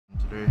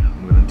Today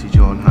I'm gonna teach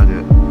you on how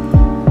to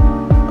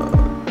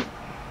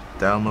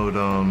download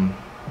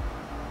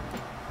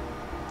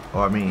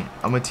I'm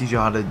gonna teach you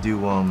how to do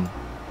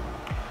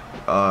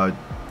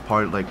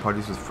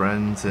parties with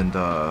friends and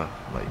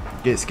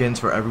like get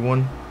skins for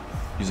everyone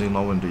using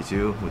Lawin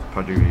V2 with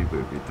Project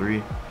Reboot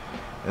V3.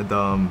 And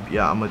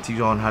yeah, I'm gonna teach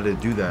you on how to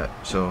do that.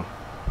 So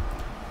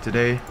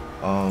today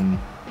right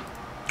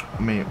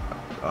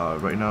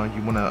now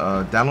you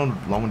wanna download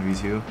Lawin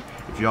V2.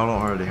 If y'all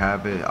don't already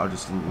have it, I'll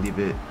just leave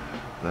it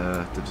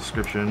the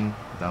description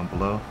down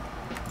below.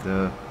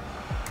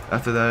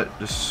 After that,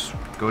 just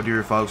go to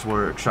your file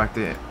explorer, extract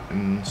it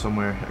and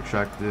somewhere,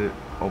 extract it,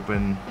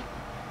 open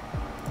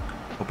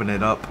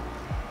it up.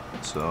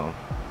 So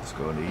let's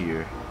go into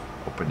here,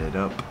 open it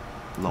up,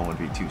 Lawin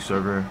V2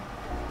 server,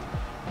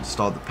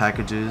 install the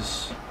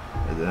packages,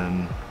 and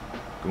then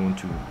go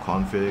into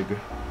config.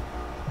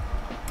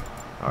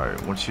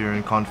 Alright, once you're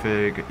in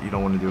config, you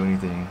don't want to do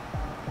anything.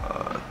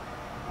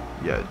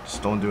 Yeah,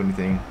 just don't do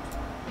anything.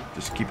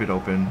 Just keep it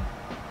open.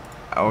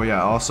 Oh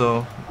yeah,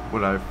 also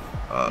what I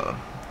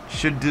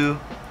should do,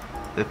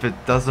 if it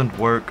doesn't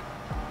work,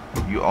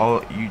 you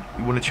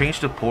want to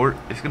change the port.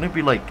 It's gonna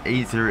be like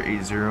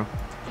 8080.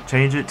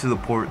 Change it to the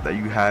port that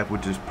you have,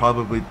 which is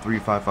probably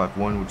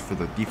 3551, which is for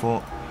the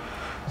default.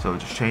 So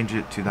just change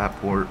it to that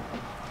port.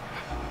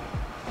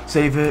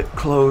 Save it,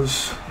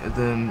 close, and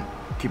then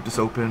keep this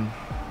open.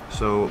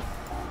 So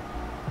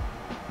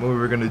what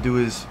we're gonna do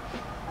is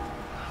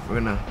we're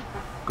gonna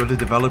go to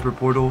developer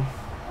portal.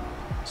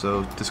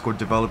 So Discord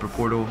developer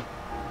portal.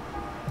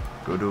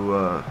 Go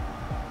to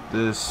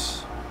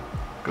this.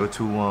 Go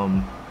to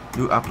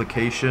new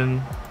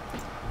application.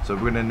 So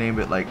we're gonna name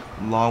it like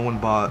Lawin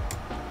bot.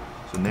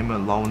 So name it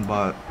Lawin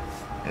bot.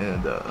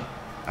 And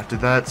after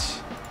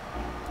that,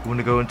 we want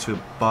to go into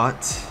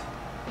bot.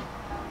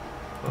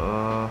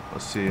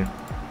 Let's see.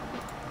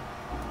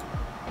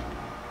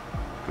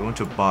 Go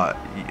into bot.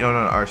 No.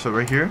 Alright. So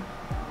right here,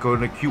 go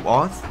to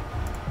QAuth.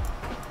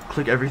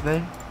 Click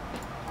everything.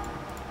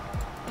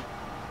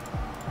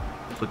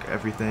 Click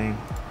everything.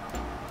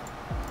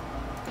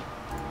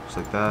 Just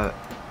like that.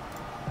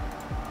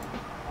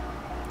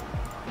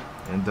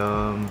 And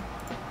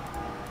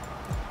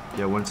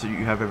yeah, once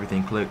you have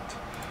everything clicked,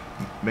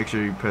 make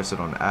sure you press it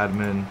on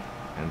admin.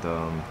 And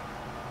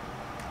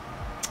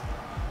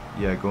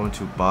yeah, go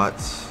into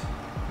bots.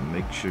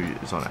 Make sure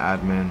it's on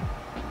admin.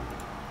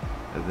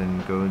 And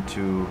then go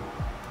into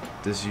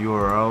this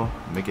URL.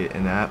 Make it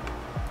in app.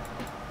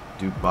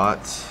 Do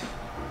bots,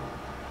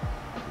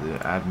 the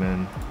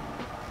admin,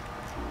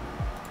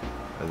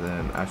 and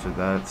then after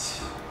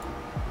that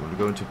we're gonna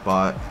go into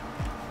bot,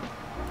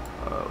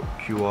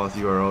 QAuth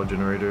URL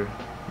generator.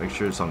 Make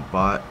sure it's on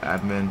bot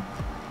admin,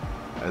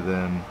 and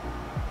then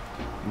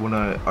you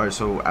wanna. Alright,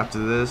 so after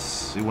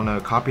this, you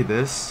wanna copy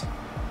this.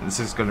 And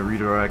this is gonna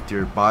redirect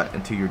your bot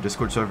into your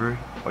Discord server.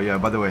 Oh yeah,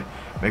 by the way,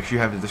 make sure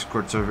you have the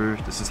Discord server.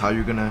 This is how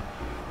you're gonna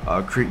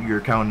create your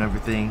account and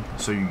everything,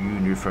 so you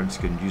and your friends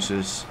can use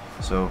this.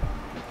 So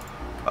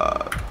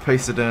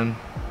paste it in.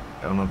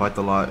 It'll invite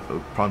the lot. It'll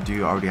prompt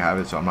you. I already have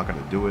it, so I'm not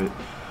gonna do it.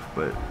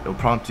 But it'll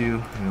prompt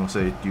you, and it'll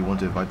say, "Do you want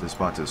to invite this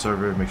bot to the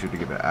server?" Make sure to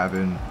give it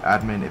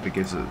admin if it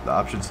gives it the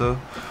options though.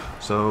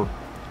 So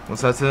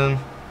once that's in,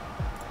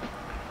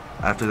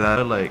 after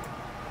that, like,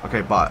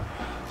 okay, bot.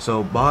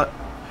 So bot,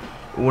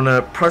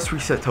 wanna press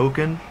reset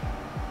token.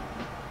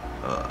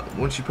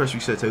 Once you press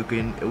reset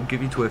token, it will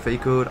give you 2FA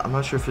code. I'm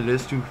not sure if it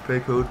is 2FA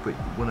code, but you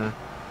wanna.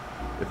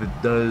 If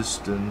it does,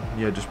 then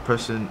yeah, just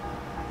press in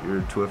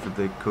your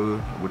 2FA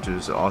code, which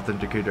is an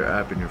authenticator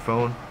app in your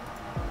phone,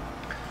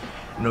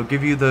 and it'll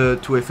give you the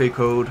 2FA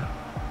code.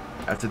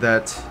 After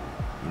that,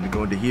 you're gonna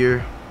go into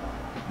here.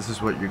 This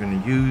is what you're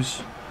gonna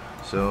use.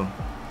 So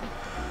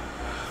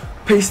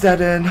paste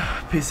in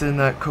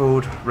that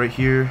code right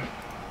here,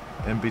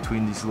 in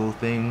between these little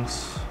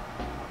things,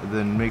 and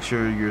then make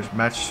sure your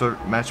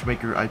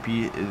matchmaker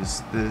IP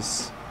is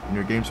this, and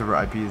your game server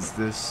IP is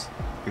this.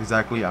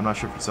 Exactly, I'm not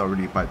sure if it's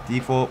already by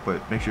default,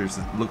 but make sure it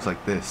looks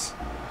like this.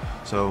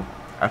 So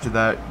after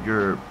that,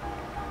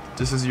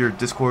 this is your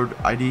Discord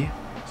ID.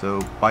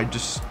 So by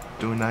just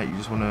doing that, you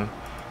just want to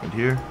go in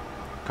here,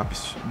 copy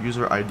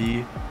user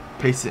ID,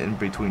 paste it in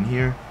between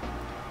here,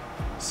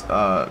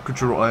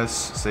 Control S,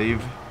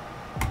 save,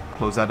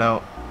 close that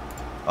out.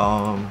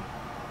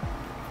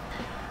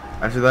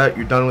 After that,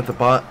 you're done with the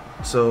bot.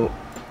 So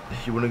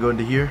you want to go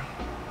into here,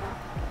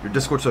 your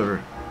Discord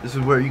server. This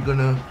is where you're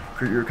gonna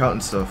create your account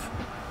and stuff.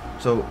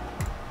 So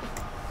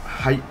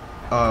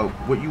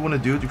what you want to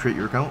do to create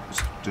your account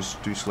is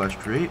just do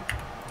 /create,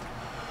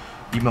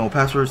 email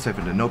password, save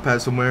it in a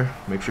notepad somewhere,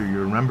 make sure you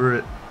remember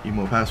it,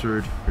 email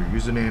password, your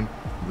username,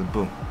 and then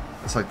boom,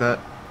 it's like that.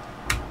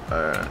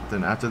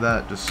 Then after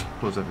that, just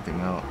close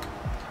everything out.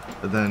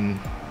 And then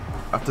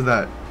after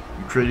that,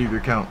 you created your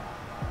account.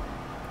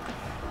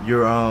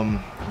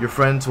 Your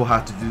friends will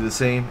have to do the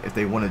same if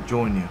they want to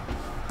join you.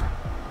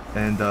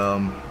 And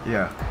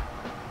yeah,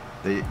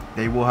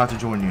 they will have to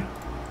join you.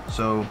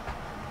 So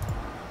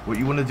what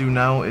you want to do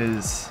now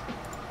is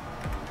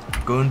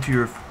go into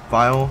your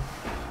file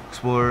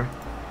explorer,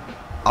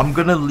 I'm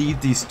gonna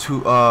leave these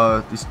two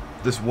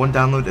this one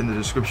download in the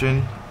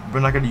description. We're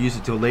not gonna use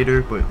it till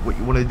later, but what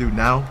you want to do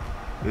now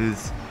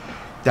is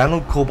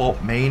download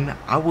Cobalt main.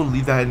 I will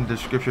leave that in the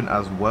description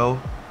as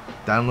well.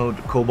 Download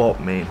Cobalt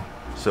main.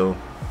 So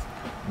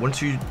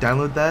once you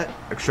download that,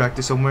 extract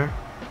it somewhere,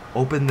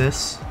 open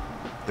this,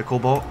 the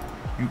Cobalt.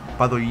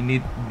 By the way, you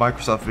need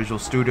Microsoft Visual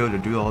Studio to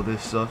do all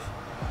this stuff.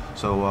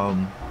 So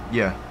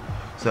yeah.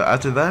 So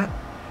after that,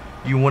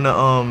 you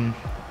wanna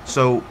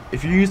so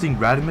if you're using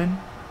Radmin,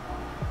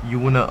 you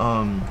wanna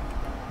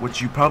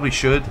which you probably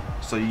should,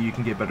 so you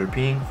can get better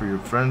ping for your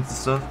friends and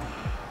stuff.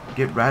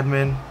 Get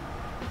Radmin,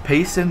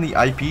 paste in the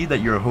IP that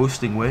you're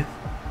hosting with,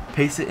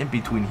 paste it in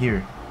between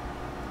here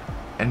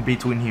and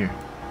between here,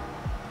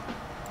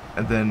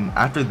 and then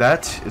after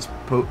that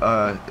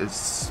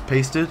is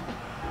pasted.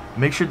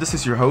 Make sure this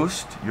is your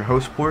host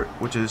port,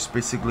 which is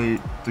basically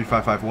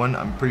 3551.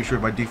 I'm pretty sure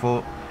by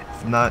default.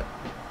 If not,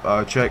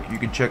 you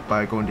can check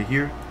by going to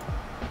here,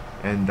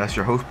 and that's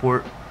your host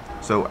port.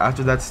 So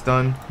after that's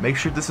done, make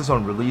sure this is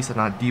on release and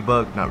not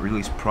debug, not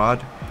release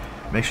prod.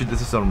 Make sure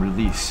this is on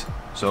release.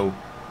 So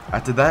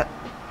after that,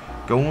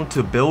 go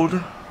into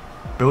build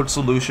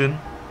solution,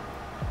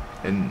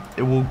 and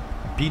it will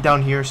be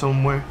down here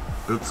somewhere,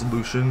 build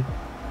solution.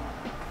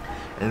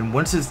 And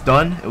once it's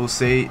done, it will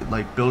say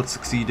like build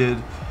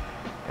succeeded.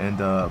 And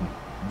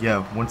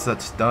yeah, once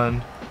that's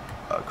done,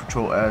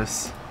 Control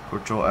S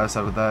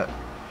out of that,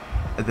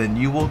 and then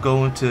you will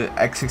go into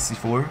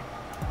x64,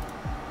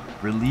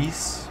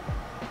 release,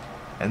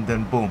 and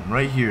then boom,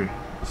 right here,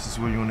 this is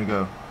where you want to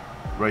go,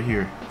 right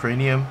here,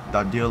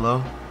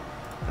 cranium.dlo,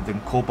 and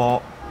then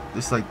Cobalt.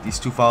 This like these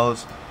two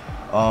files.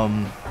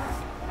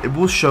 It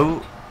will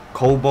show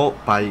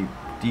Cobalt by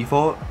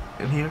default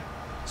in here,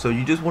 so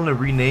you just want to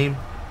rename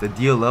the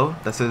DLL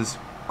that says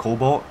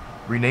Cobalt,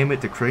 rename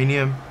it to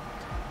Cranium,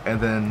 and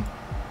then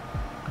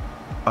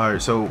alright,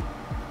 so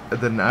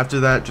and then after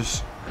that,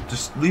 just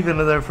leave it in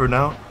there for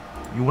now.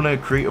 You want to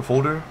create a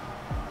folder,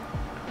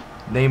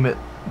 name it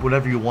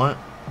whatever you want,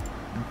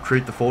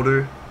 create the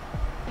folder.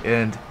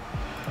 And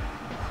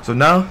so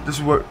now this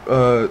is what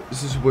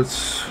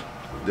what's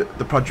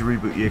the Project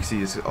Reboot exe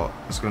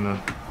is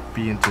gonna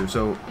be into.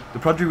 So the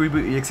Project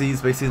Reboot exe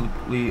is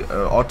basically an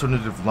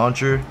alternative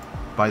launcher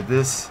by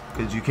this,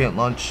 because you can't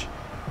launch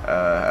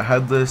a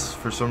headless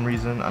for some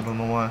reason. I don't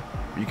know why,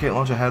 but you can't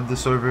launch a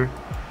headless server.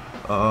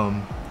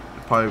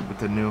 Probably with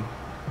the new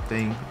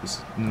thing,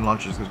 this new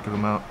launcher is gonna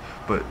come out.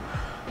 But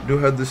new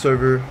headless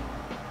server,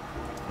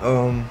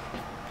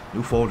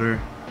 new folder,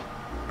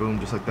 boom,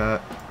 just like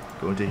that.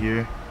 Go into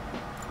here,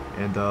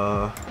 and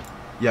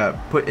yeah,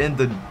 put in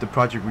the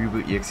Project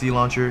Reboot exe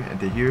launcher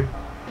into here.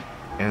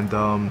 And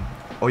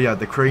oh yeah,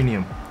 the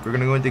Cranium. We're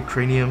gonna go into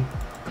Cranium,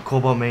 the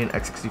Cobalt main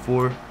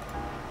x64.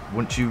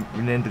 Once you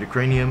rename to the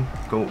Cranium,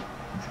 go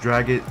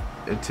drag it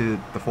into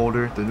the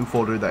folder, the new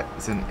folder that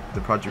is in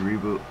the Project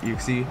Reboot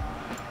exe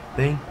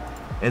thing.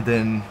 And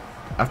then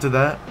after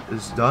that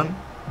is done,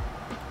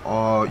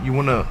 you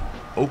wanna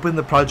open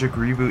the Project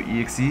Reboot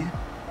exe.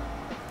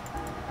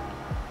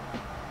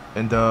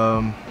 And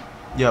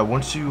yeah,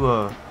 once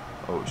you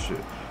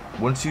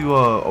once you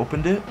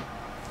opened it,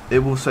 it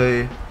will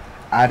say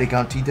add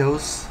account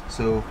details.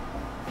 So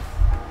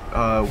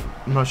I'm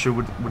not sure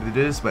what it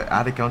is, but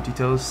add account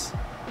details.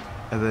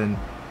 And then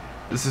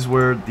this is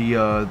where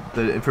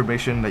the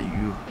information that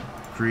you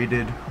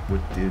created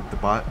with the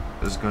bot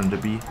is going to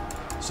be.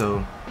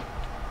 So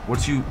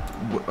once you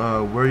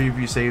wherever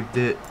you saved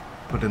it,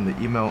 put in the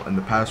email and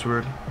the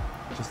password,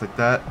 just like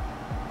that.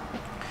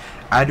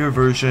 Add your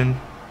version,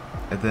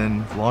 and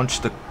then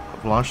launch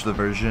the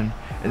version.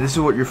 And this is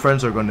what your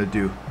friends are going to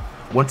do.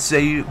 Once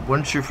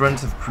your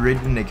friends have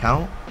created an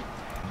account,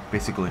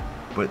 basically,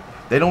 but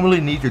they don't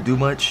really need to do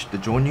much to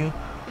join you.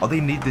 All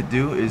they need to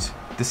do is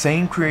the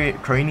same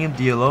Cranium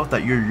DLL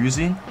that you're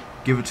using,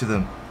 give it to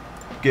them.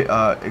 Get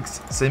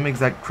same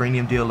exact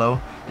Cranium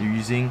DLL you're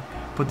using,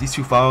 put these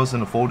two files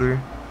in a folder,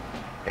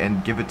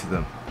 and give it to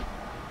them.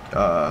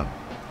 And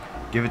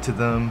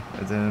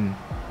then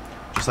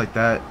just like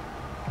that,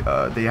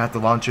 they have to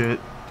launch it,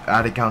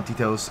 add account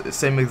details,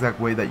 same exact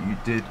way that you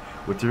did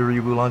with your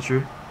Reboot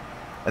launcher.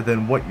 And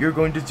then what you're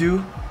going to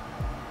do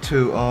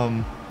to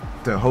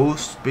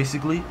host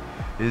basically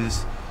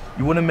is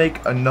you want to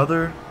make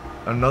another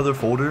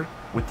folder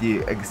with the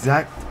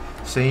exact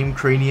same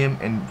Cranium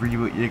and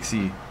Reboot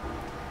exe,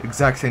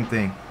 exact same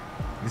thing,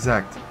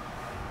 exact.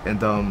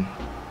 And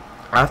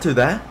after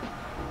that,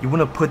 you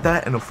want to put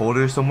that in a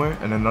folder somewhere,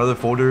 in another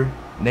folder,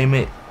 name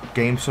it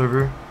game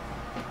server.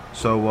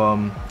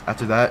 So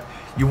after that,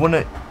 you want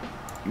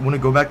to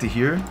go back to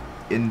here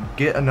and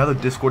get another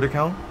Discord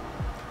account,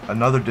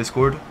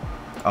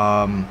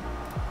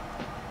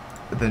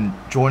 then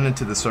join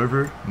into the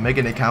server, make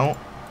an account.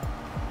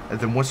 And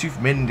then once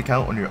you've made an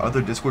account on your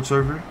other Discord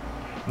server,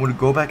 you want to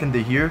go back into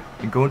here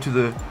and go into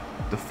the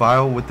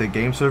file with the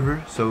game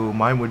server. So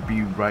mine would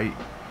be right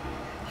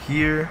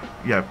here,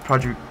 yeah,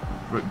 Project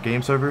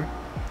Game Server,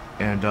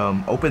 and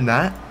open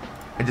that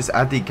and just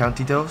add the account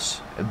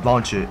details and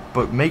launch it.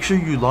 But make sure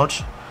you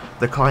launch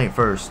the client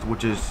first,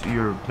 which is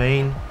your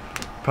main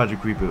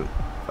Project Reboot,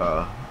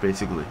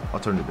 basically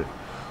alternative.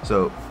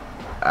 So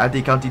add the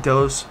account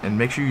details and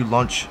make sure you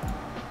launch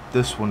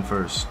this one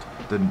first,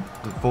 the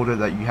folder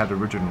that you had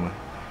originally.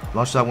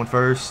 Launch that one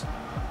first,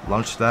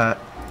 launch that,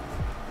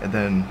 and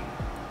then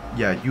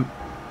yeah,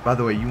 by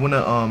the way, you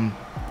wanna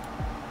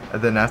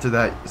and then after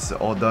that it's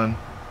all done,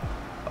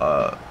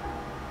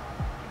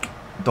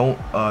 don't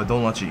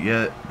launch it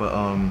yet, but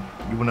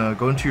you wanna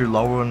go into your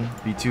Lawin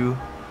v2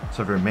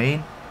 server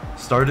main,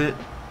 start it,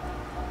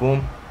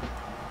 boom,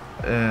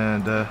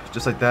 and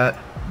just like that.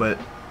 But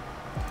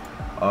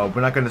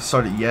we're not gonna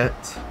start it yet.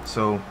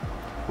 So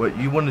what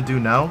you want to do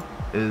now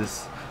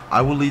is,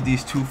 I will leave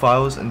these two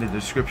files in the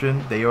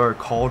description. They are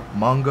called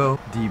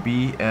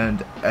MongoDB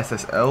and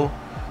SSL.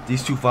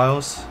 These two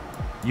files,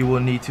 you will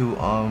need to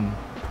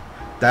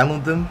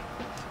download them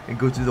and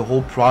go through the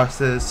whole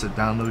process of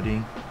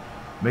downloading.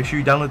 Make sure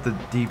you download the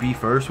DB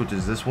first, which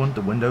is this one,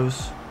 the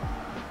Windows,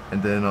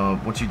 and then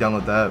once you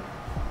download that,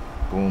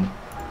 boom,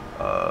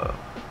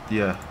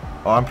 yeah.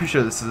 Oh, I'm pretty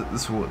sure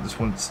this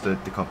one's the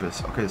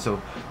Compass. Okay, so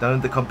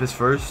download the Compass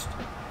first,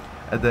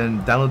 and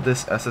then download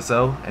this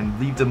SSL and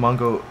leave the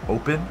Mongo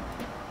open.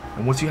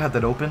 And once you have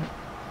that open,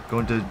 go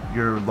into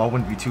your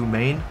Lawin v2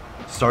 main,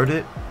 start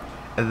it,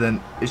 and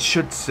then it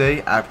should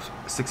say app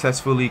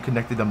successfully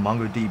connected to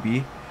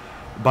MongoDB.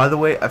 By the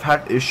way, I've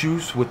had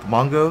issues with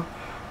Mongo.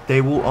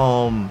 They will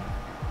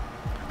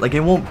like,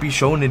 it won't be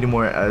shown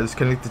anymore as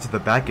connected to the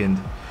backend,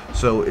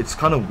 so it's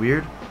kind of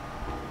weird.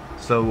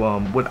 So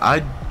what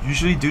I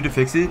usually do to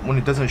fix it when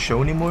it doesn't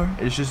show anymore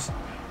is just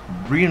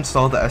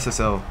reinstall the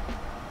SSL,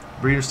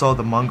 reinstall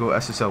the Mongo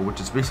SSL,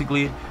 which is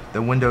basically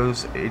the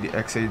Windows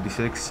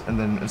x86, and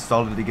then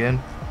install it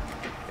again,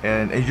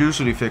 and it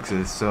usually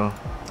fixes. So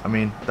I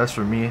mean, that's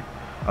for me.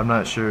 I'm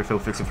not sure if it'll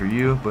fix it for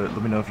you, but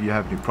let me know if you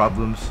have any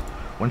problems.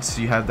 Once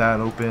you have that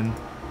open,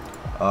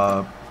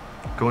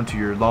 go into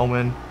your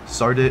Lawin,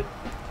 start it,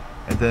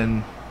 and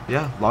then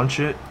yeah, launch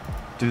it.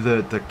 Do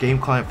the game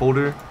client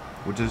folder,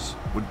 which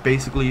would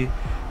basically,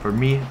 for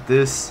me,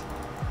 this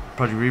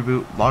Project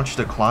Reboot, launch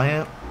the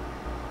client.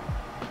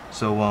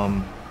 So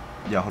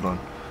yeah, hold on,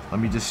 let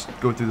me just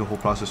go through the whole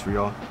process for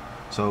y'all.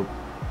 So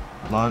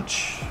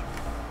launch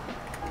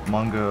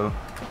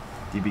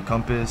MongoDB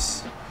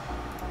Compass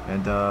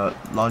and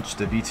launch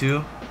the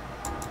v2.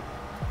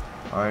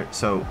 Alright,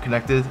 so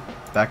connected,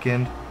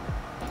 backend.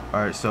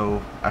 Alright,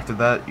 so after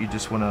that, you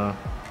just want to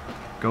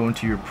go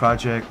into your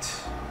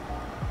project,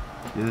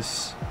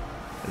 this,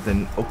 and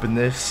then open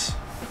this,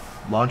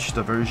 launch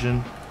the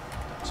version.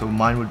 So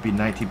mine would be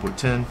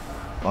 19.10.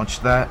 Launch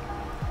that,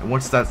 and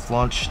once that's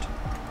launched,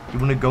 you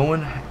want to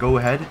go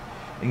ahead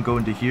and go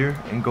into here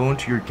and go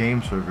into your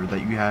game server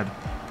that you had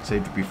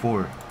saved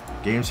before.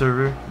 Game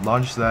server,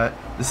 launch that.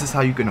 This is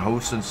how you can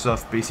host and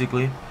stuff,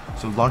 basically.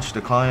 So launch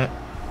the client.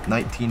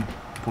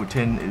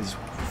 19.10 is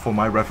for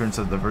my reference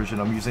of the version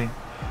I'm using.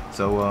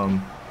 So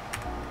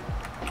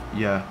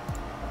yeah,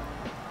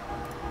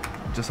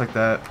 just like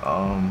that.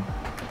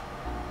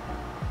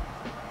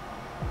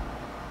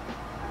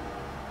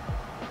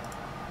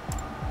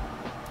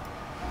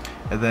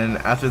 And then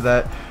after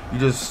that, you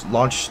just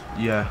launch,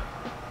 yeah,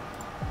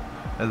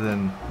 and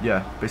then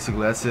yeah,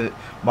 basically that's it.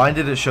 Mine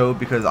didn't show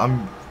because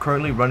I'm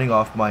currently running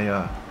off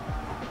my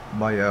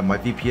my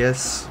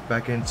VPS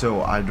backend,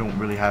 so I don't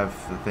really have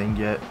the thing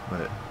yet.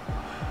 But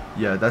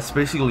yeah, that's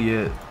basically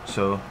it.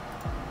 So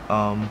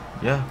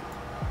yeah,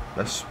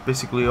 that's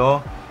basically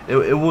all.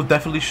 It will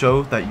definitely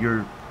show that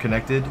you're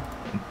connected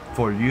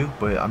for you,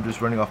 but I'm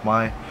just running off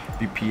my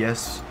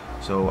VPS,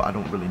 so I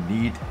don't really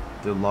need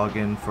the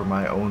login for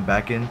my own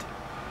backend.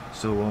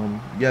 So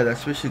yeah,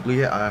 that's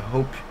basically it. I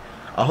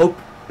hope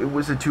it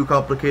wasn't too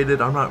complicated.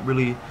 I'm not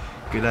really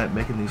good at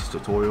making these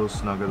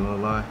tutorials, not gonna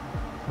lie.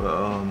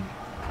 But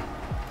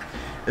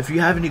if you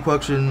have any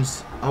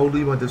questions, I'll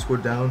leave my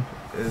Discord down,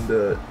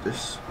 and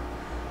just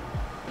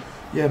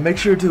yeah, make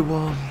sure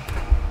to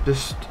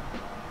just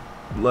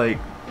like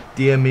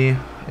DM me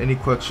any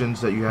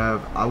questions that you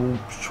have. I will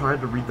try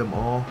to read them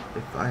all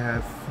if I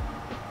have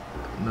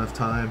enough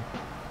time.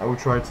 I will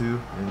try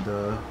to, and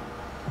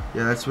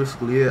yeah, that's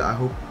basically it. I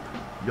hope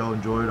y'all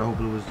enjoyed. I hope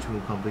it wasn't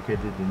too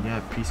complicated, and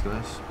yeah, peace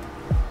guys.